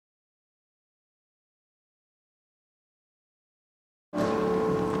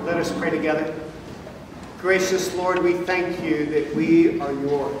Let us pray together. Gracious Lord, we thank you that we are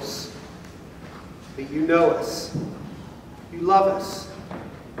yours, that you know us, you love us,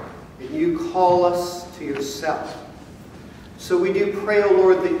 and you call us to yourself. So we do pray, O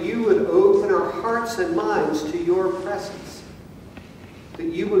Lord, that you would open our hearts and minds to your presence, that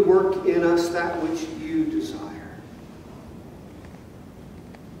you would work in us that which you desire.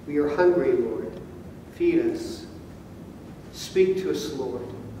 We are hungry, Lord. Feed us. Speak to us, Lord.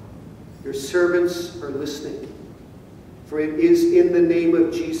 Your servants are listening. For it is in the name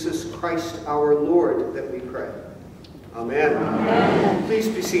of Jesus Christ our Lord that we pray. Amen. Amen. Please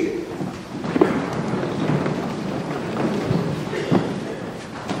be seated.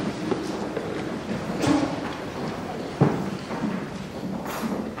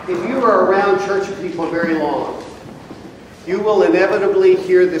 If you are around church people very long, you will inevitably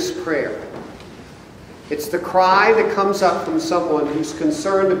hear this prayer. It's the cry that comes up from someone who's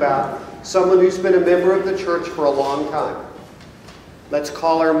concerned about someone who's been a member of the church for a long time. Let's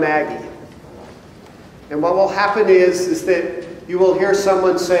call her Maggie. And what will happen is that you will hear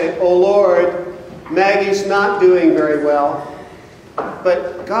someone say, "Oh Lord, Maggie's not doing very well.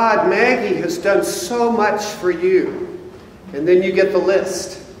 But God, Maggie has done so much for you." And then you get the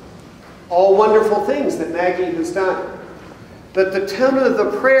list. All wonderful things that Maggie has done. But the tone of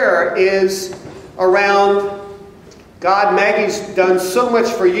the prayer is around, God, Maggie's done so much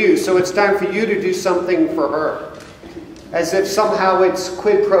for you, so it's time for you to do something for her. As if somehow it's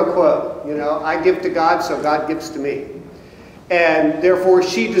quid pro quo. You know, I give to God, so God gives to me. And therefore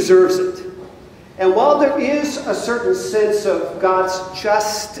she deserves it. And while there is a certain sense of God's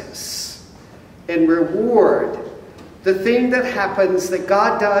justice and reward, the thing that happens that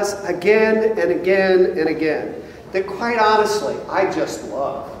God does again and again and again, that quite honestly I just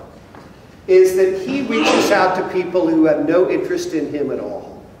love, is that he reaches out to people who have no interest in him at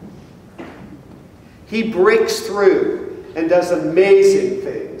all. He breaks through and does amazing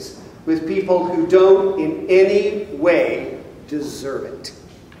things with people who don't in any way deserve it.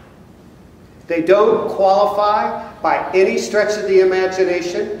 They don't qualify by any stretch of the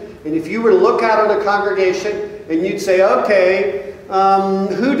imagination. And if you were to look out on a congregation and you'd say, okay,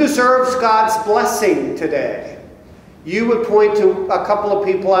 who deserves God's blessing today? You would point to a couple of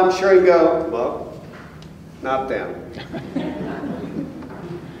people, I'm sure, and go, well, not them.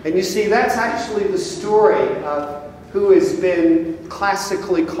 And you see, that's actually the story of who has been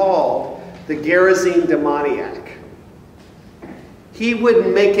classically called the Gerasene demoniac. He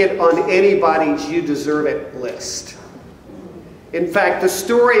wouldn't make it on anybody's you deserve it list. In fact, the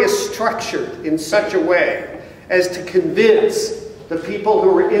story is structured in such a way as to convince the people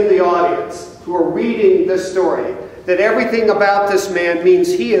who are in the audience, who are reading this story, that everything about this man means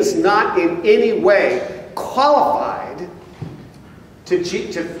he is not in any way qualified to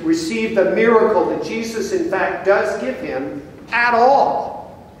receive the miracle that Jesus, in fact, does give him at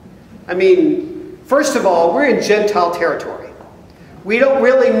all. I mean, first of all, we're in Gentile territory. We don't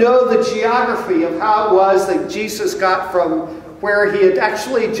really know the geography of how it was that Jesus got from where he had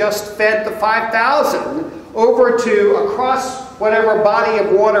actually just fed the 5,000 over to across whatever body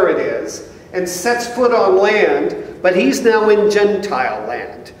of water it is and sets foot on land, but he's now in Gentile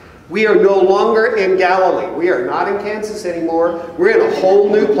land. We are no longer in Galilee. We are not in Kansas anymore. We're in a whole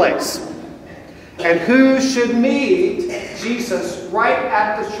new place. And who should meet Jesus right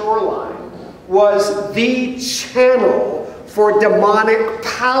at the shoreline was the channel for demonic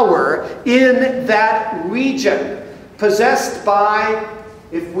power in that region, possessed by,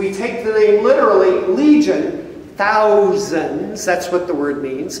 if we take the name literally, legion, thousands, that's what the word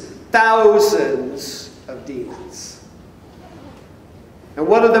means, thousands of demons. And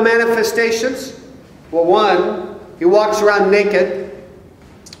what are the manifestations? Well, one, he walks around naked.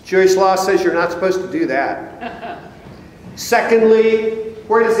 Jewish law says you're not supposed to do that. Secondly,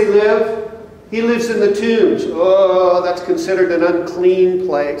 where does he live? He lives in the tombs. Oh, that's considered an unclean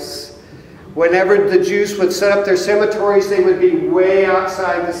place. Whenever the Jews would set up their cemeteries, they would be way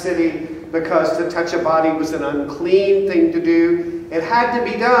outside the city because to touch a body was an unclean thing to do. It had to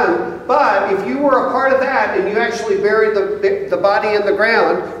be done. But if you were a part of that and you actually buried the body in the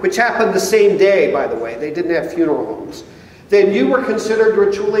ground, which happened the same day, by the way, they didn't have funeral homes, then you were considered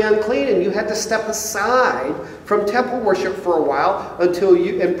ritually unclean and you had to step aside from temple worship for a while until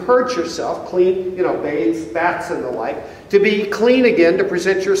you, and purge yourself, clean, you know, baths and the like, to be clean again to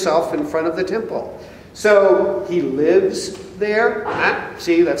present yourself in front of the temple. So he lives there.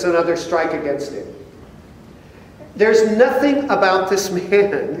 See, that's another strike against him. There's nothing about this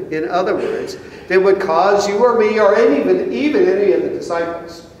man, in other words, that would cause you or me or even any of the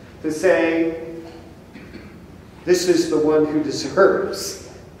disciples to say, this is the one who deserves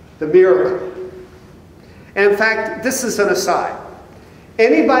the miracle. And in fact, this is an aside.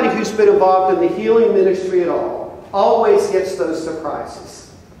 Anybody who's been involved in the healing ministry at all always gets those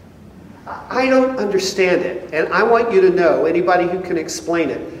surprises. I don't understand it, and I want you to know, anybody who can explain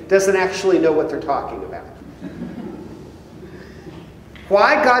it doesn't actually know what they're talking about.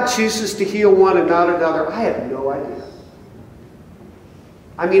 Why God chooses to heal one and not another, I have no idea.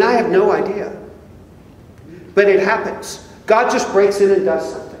 I mean, I have no idea. But it happens. God just breaks in and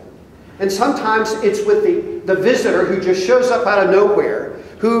does something. And sometimes it's with the visitor who just shows up out of nowhere,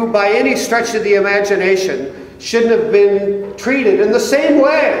 who by any stretch of the imagination shouldn't have been treated in the same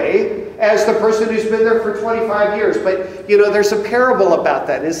way as the person who's been there for 25 years. But, you know, there's a parable about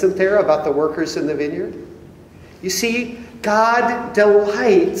that, isn't there, about the workers in the vineyard? You see, God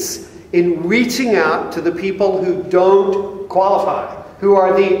delights in reaching out to the people who don't qualify, who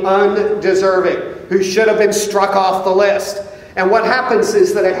are the undeserving, who should have been struck off the list. And what happens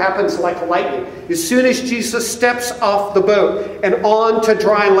is that it happens like lightning. As soon as Jesus steps off the boat and onto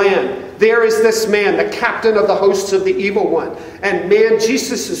dry land, there is this man, the captain of the hosts of the evil one. And man,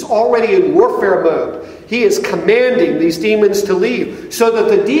 Jesus is already in warfare mode. He is commanding these demons to leave, so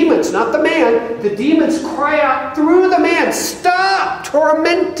that the demons, not the man, the demons cry out through the man, "Stop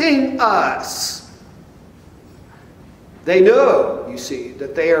tormenting us." They know, you see,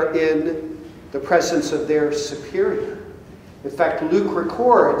 that they are in the presence of their superior. In fact, Luke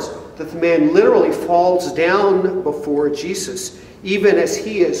records that the man literally falls down before Jesus, even as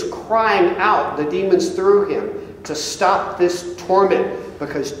he is crying out, the demons through him, to stop this torment,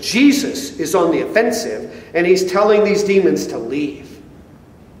 because Jesus is on the offensive and he's telling these demons to leave.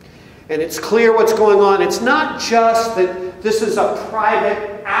 And it's clear what's going on. It's not just that this is a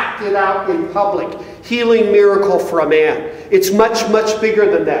private, acted out in public healing miracle for a man. It's much, much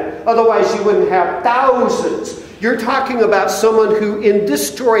bigger than that. Otherwise, you wouldn't have thousands. You're talking about someone who in this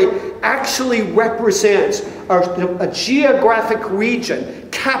story actually represents a geographic region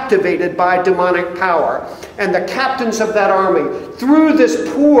captivated by demonic power. And the captains of that army, through this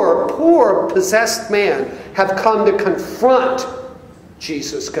poor, poor possessed man, have come to confront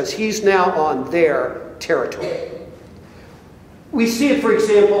Jesus because he's now on their territory. We see it, for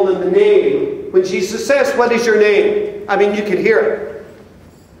example, in the name. When Jesus says, "What is your name?" I mean, you can hear it.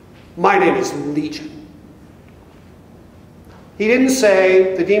 "My name is Legion." He didn't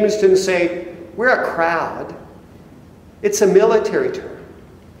say, the demons didn't say, "We're a crowd." It's a military term.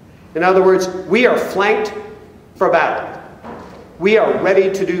 In other words, we are flanked for battle. We are ready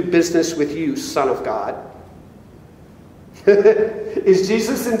to do business with you, Son of God. Is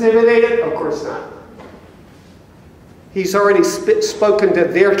Jesus intimidated? Of course not. He's already spoken to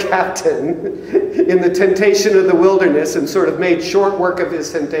their captain in the temptation of the wilderness and sort of made short work of his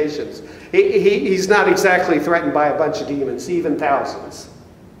temptations. He's not exactly threatened by a bunch of demons, even thousands.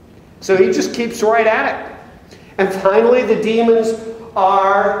 So he just keeps right at it. And finally, the demons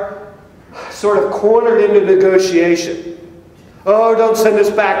are sort of cornered into negotiation. "Oh, don't send us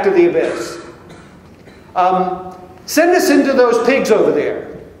back to the abyss. Send us into those pigs over there."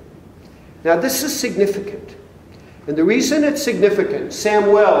 Now, this is significant. And the reason it's significant,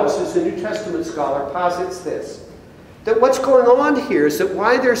 Sam Wells, who's a New Testament scholar, posits this. That what's going on here is that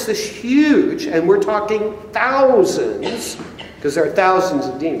why there's this huge, and we're talking thousands, because there are thousands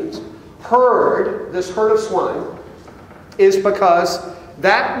of demons, this herd of swine, is because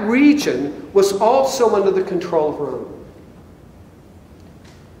that region was also under the control of Rome.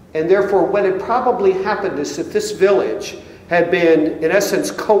 And therefore, what had probably happened is that this village had been, in essence,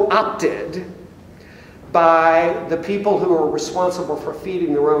 co-opted by the people who were responsible for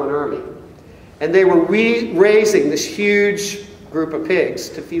feeding the Roman army. And they were raising this huge group of pigs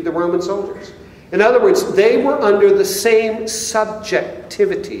to feed the Roman soldiers. In other words, they were under the same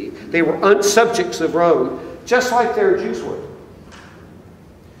subjectivity. They were subjects of Rome, just like their Jews were.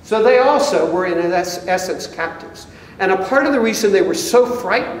 So they also were, in essence, captives. And a part of the reason they were so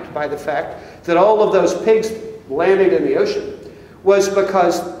frightened by the fact that all of those pigs landed in the ocean was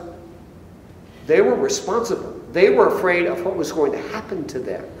because they were responsible. They were afraid of what was going to happen to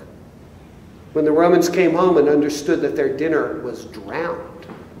them when the Romans came home and understood that their dinner was drowned,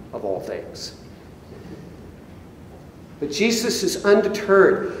 of all things. But Jesus is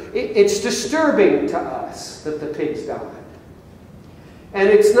undeterred. It's disturbing to us that the pigs died. And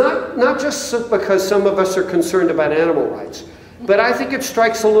it's not just because some of us are concerned about animal rights, but I think it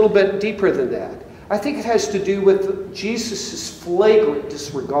strikes a little bit deeper than that. I think it has to do with Jesus' flagrant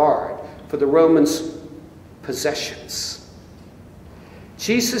disregard for the Romans' possessions.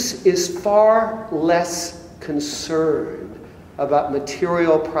 Jesus is far less concerned about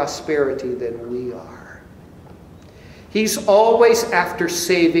material prosperity than we are. He's always after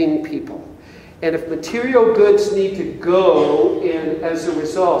saving people. And if material goods need to go in as a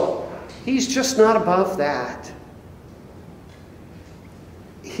result, he's just not above that.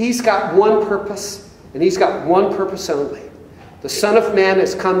 He's got one purpose, and he's got one purpose only. The Son of Man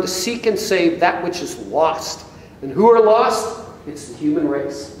has come to seek and save that which is lost. And who are lost? It's the human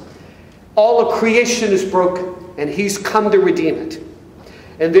race. All of creation is broken, and he's come to redeem it.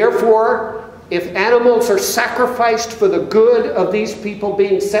 And therefore, if animals are sacrificed for the good of these people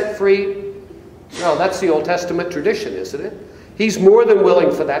being set free, well, that's the Old Testament tradition, isn't it? He's more than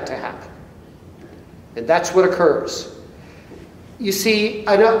willing for that to happen. And that's what occurs. You see,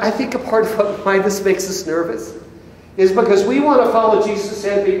 I think a part of why this makes us nervous is because we want to follow Jesus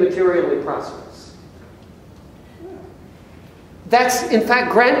and be materially prosperous. That's, in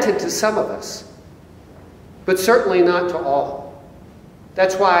fact, granted to some of us, but certainly not to all.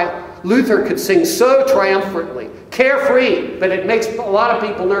 That's why Luther could sing so triumphantly, carefree, but it makes a lot of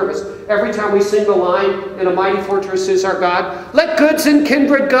people nervous every time we sing the line, "In a mighty fortress is our God. Let goods and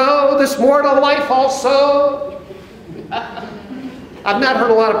kindred go, this mortal life also." I've not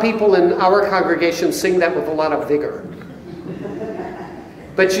heard a lot of people in our congregation sing that with a lot of vigor.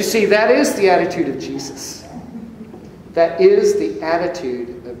 But you see, that is the attitude of Jesus. That is the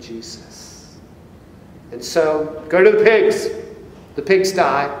attitude of Jesus. And so, go to the pigs. The pigs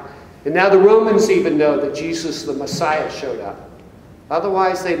die. And now the Romans even know that Jesus the Messiah showed up.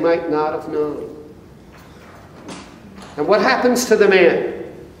 Otherwise, they might not have known. And what happens to the man?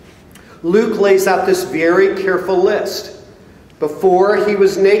 Luke lays out this very careful list. Before he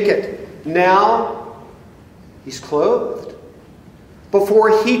was naked. Now he's clothed.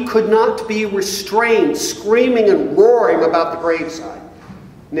 Before he could not be restrained, screaming and roaring about the graveside.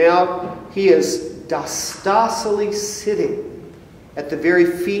 Now he is docilely sitting at the very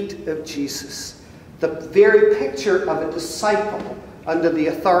feet of Jesus. The very picture of a disciple under the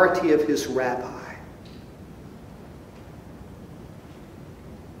authority of his rabbi.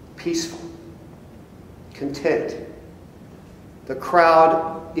 Peaceful. Content. The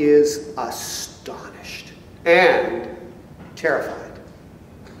crowd is astonished and terrified.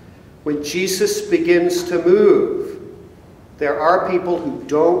 When Jesus begins to move, there are people who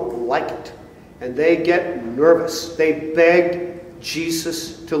don't like it, and they get nervous. They beg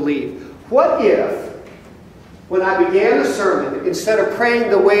Jesus to leave. What if, when I began the sermon, instead of praying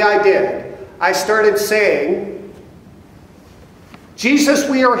the way I did, I started saying, "Jesus,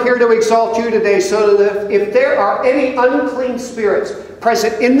 we are here to exalt you today so that if there are any unclean spirits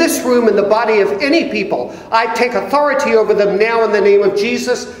present in this room in the body of any people, I take authority over them now in the name of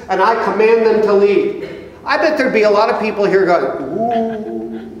Jesus, and I command them to leave." I bet there'd be a lot of people here going,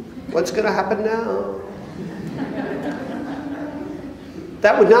 "Ooh, what's going to happen now?"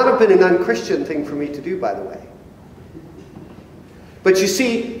 That would not have been an unchristian thing for me to do, by the way. But you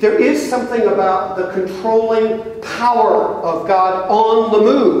see, there is something about the controlling power of God on the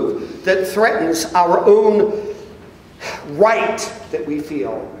move that threatens our own right that we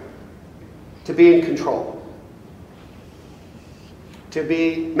feel to be in control, to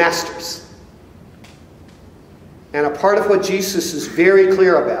be masters. And a part of what Jesus is very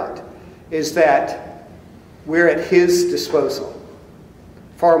clear about is that we're at his disposal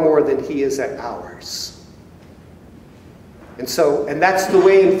far more than he is at ours. And that's the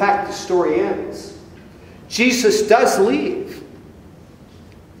way, in fact, the story ends. Jesus does leave,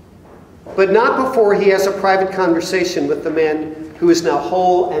 but not before he has a private conversation with the man who is now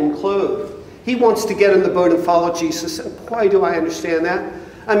whole and clothed. He wants to get in the boat and follow Jesus, and boy, do I understand that.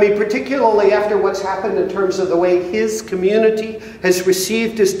 I mean, particularly after what's happened in terms of the way his community has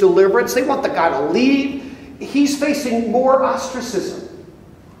received his deliverance. They want the guy to leave. He's facing more ostracism.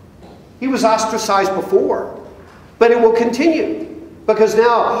 He was ostracized before. But it will continue. Because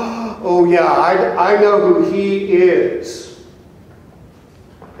now, oh yeah, I know who he is.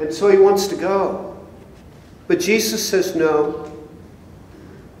 And so he wants to go. But Jesus says no.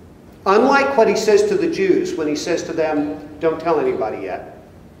 Unlike what he says to the Jews when he says to them, "Don't tell anybody yet."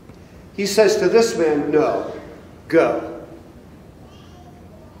 He says to this man, "No, go.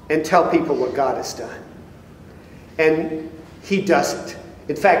 And tell people what God has done." And he doesn't.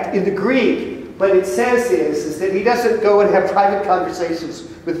 In fact, in the Greek, what it says is that he doesn't go and have private conversations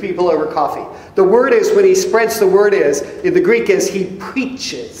with people over coffee. The word is, when he spreads the word is, in the Greek is, he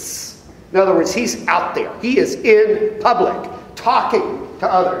preaches. In other words, he's out there. He is in public, talking to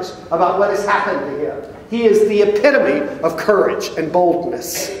others about what has happened to him. He is the epitome of courage and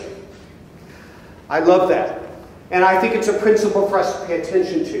boldness. I love that. And I think it's a principle for us to pay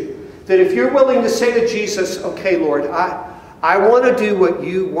attention to. That if you're willing to say to Jesus, "Okay, Lord, I want to do what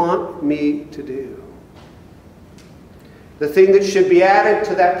you want me to do." the thing that should be added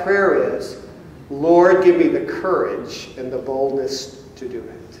to that prayer is, Lord, give me the courage and the boldness to do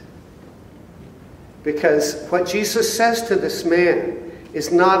it. Because what Jesus says to this man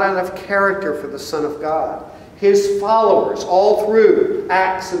is not out of character for the Son of God. His followers, all through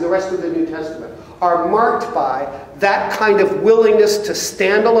Acts and the rest of the New Testament, are marked by that kind of willingness to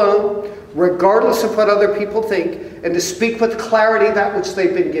stand alone, regardless of what other people think, and to speak with clarity that which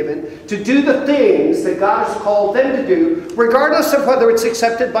they've been given, to do the things that God has called them to do, regardless of whether it's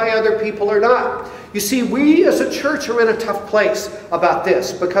accepted by other people or not. You see, we as a church are in a tough place about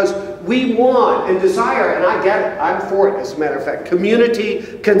this because we want and desire, and I get it, I'm for it as a matter of fact,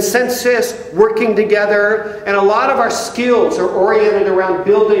 community, consensus, working together, and a lot of our skills are oriented around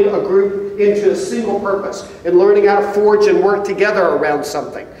building a group into a single purpose and learning how to forge and work together around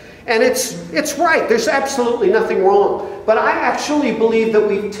something. And it's right. There's absolutely nothing wrong. But I actually believe that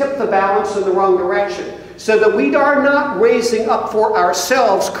we've tipped the balance in the wrong direction, so that we are not raising up for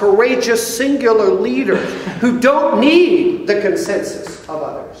ourselves courageous singular leaders who don't need the consensus of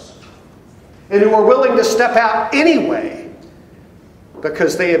others and who are willing to step out anyway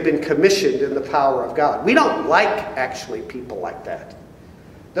because they have been commissioned in the power of God. We don't like, actually, people like that.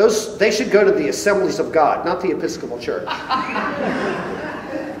 They should go to the Assemblies of God, not the Episcopal Church.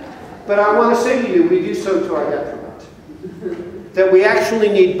 But I want to say to you, we do so to our detriment. That we actually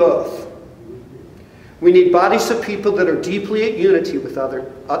need both. We need bodies of people that are deeply at unity with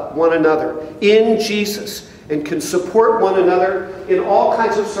one another in Jesus and can support one another in all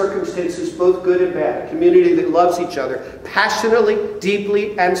kinds of circumstances, both good and bad. A community that loves each other passionately,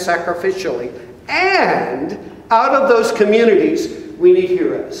 deeply, and sacrificially. And out of those communities, we need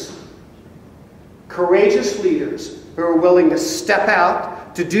heroes. Courageous leaders who are willing to step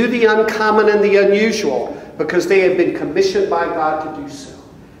out, to do the uncommon and the unusual, because they have been commissioned by God to do so.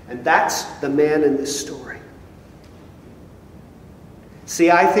 And that's the man in this story. See,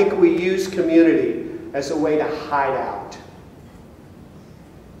 I think we use community as a way to hide out.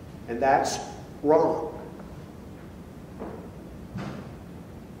 And that's wrong.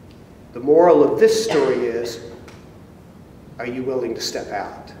 The moral of this story is, are you willing to step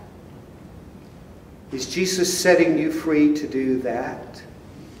out? Is Jesus setting you free to do that?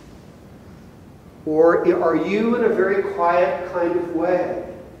 Or are you, in a very quiet kind of way,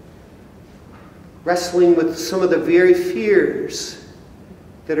 wrestling with some of the very fears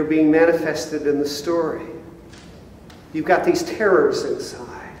that are being manifested in the story? You've got these terrors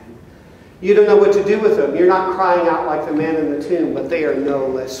inside. You don't know what to do with them. You're not crying out like the man in the tomb, but they are no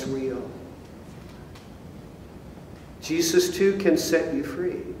less real. Jesus, too, can set you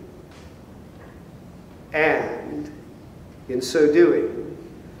free. And in so doing,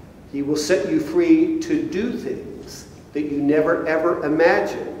 He will set you free to do things that you never, ever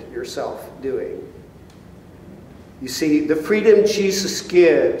imagined yourself doing. You see, the freedom Jesus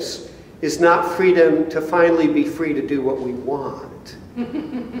gives is not freedom to finally be free to do what we want.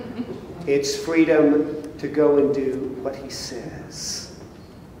 It's freedom to go and do what He says.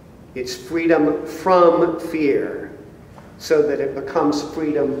 It's freedom from fear so that it becomes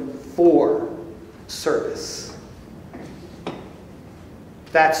freedom for service.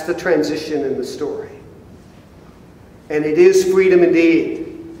 That's the transition in the story. And it is freedom indeed.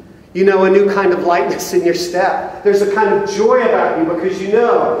 You know, a new kind of lightness in your step. There's a kind of joy about you because you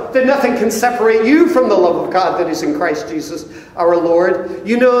know that nothing can separate you from the love of God that is in Christ Jesus our Lord.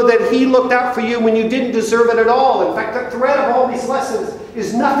 You know that He looked out for you when you didn't deserve it at all. In fact, the thread of all these lessons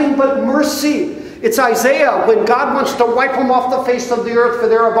is nothing but mercy. It's Isaiah when God wants to wipe them off the face of the earth for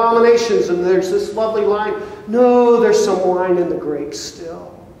their abominations. And there's this lovely line, no, there's some wine in the grapes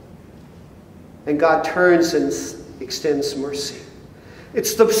still. And God turns and extends mercy.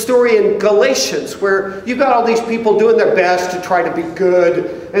 It's the story in Galatians where you've got all these people doing their best to try to be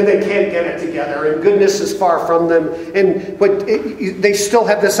good and they can't get it together and goodness is far from them. And they still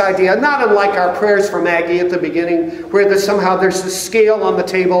have this idea, not unlike our prayers for Maggie at the beginning, where somehow there's this scale on the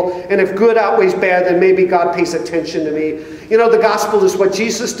table and if good outweighs bad, then maybe God pays attention to me. You know, the gospel is what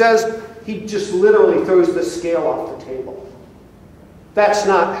Jesus does. He just literally throws the scale off the table. That's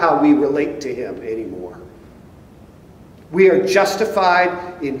not how we relate to Him anymore. We are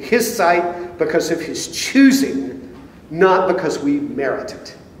justified in His sight because of His choosing, not because we merit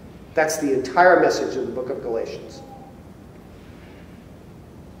it. That's the entire message of the book of Galatians.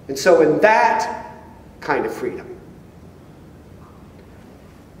 And so in that kind of freedom,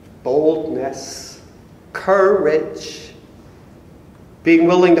 boldness, courage, being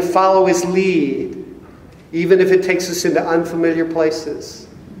willing to follow His lead, even if it takes us into unfamiliar places.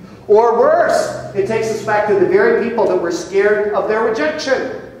 Or worse, it takes us back to the very people that were scared of their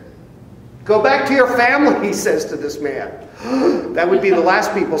rejection. Go back to your family, he says to this man. That would be the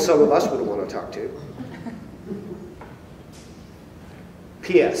last people some of us would want to talk to.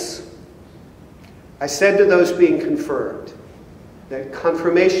 P.S. I said to those being confirmed that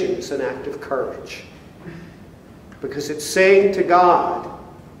confirmation is an act of courage. Because it's saying to God,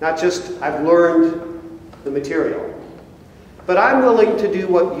 not just, I've learned the material, but I'm willing to do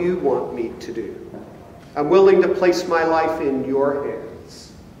what you want me to do. I'm willing to place my life in your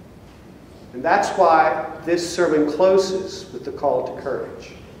hands. And that's why this sermon closes with the call to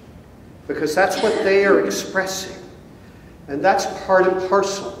courage. Because that's what they are expressing. And that's part and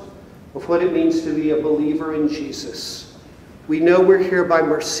parcel of what it means to be a believer in Jesus. We know we're here by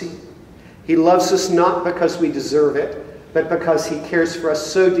mercy. He loves us not because we deserve it, but because he cares for us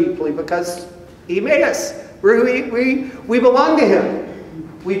so deeply, because he made us. We belong to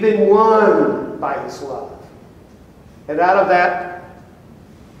him. We've been won by his love. And out of that,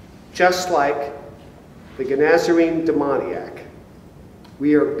 just like the Genazarene demoniac,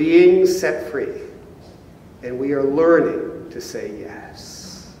 we are being set free, and we are learning to say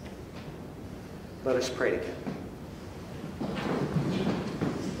yes. Let us pray together.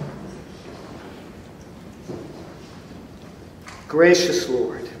 Gracious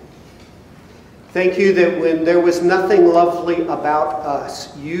Lord, thank you that when there was nothing lovely about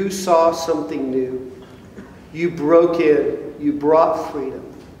us, you saw something new. You broke in, you brought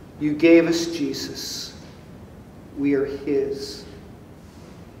freedom, you gave us Jesus. We are his.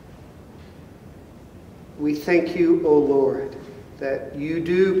 We thank you, O Lord, that you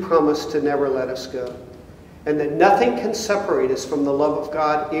do promise to never let us go, and that nothing can separate us from the love of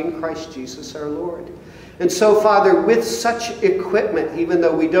God in Christ Jesus our Lord. And so, Father, with such equipment, even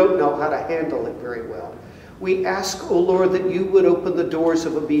though we don't know how to handle it very well, we ask, O Lord, that you would open the doors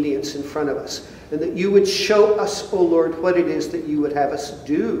of obedience in front of us, and that you would show us, O Lord, what it is that you would have us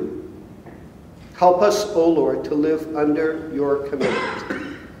do. Help us, O Lord, to live under your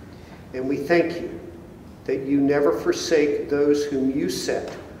command. And we thank you that you never forsake those whom you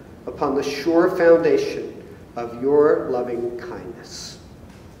set upon the sure foundation of your loving kindness.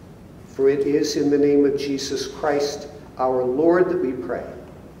 For it is in the name of Jesus Christ, our Lord, that we pray.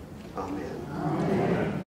 Amen. Amen.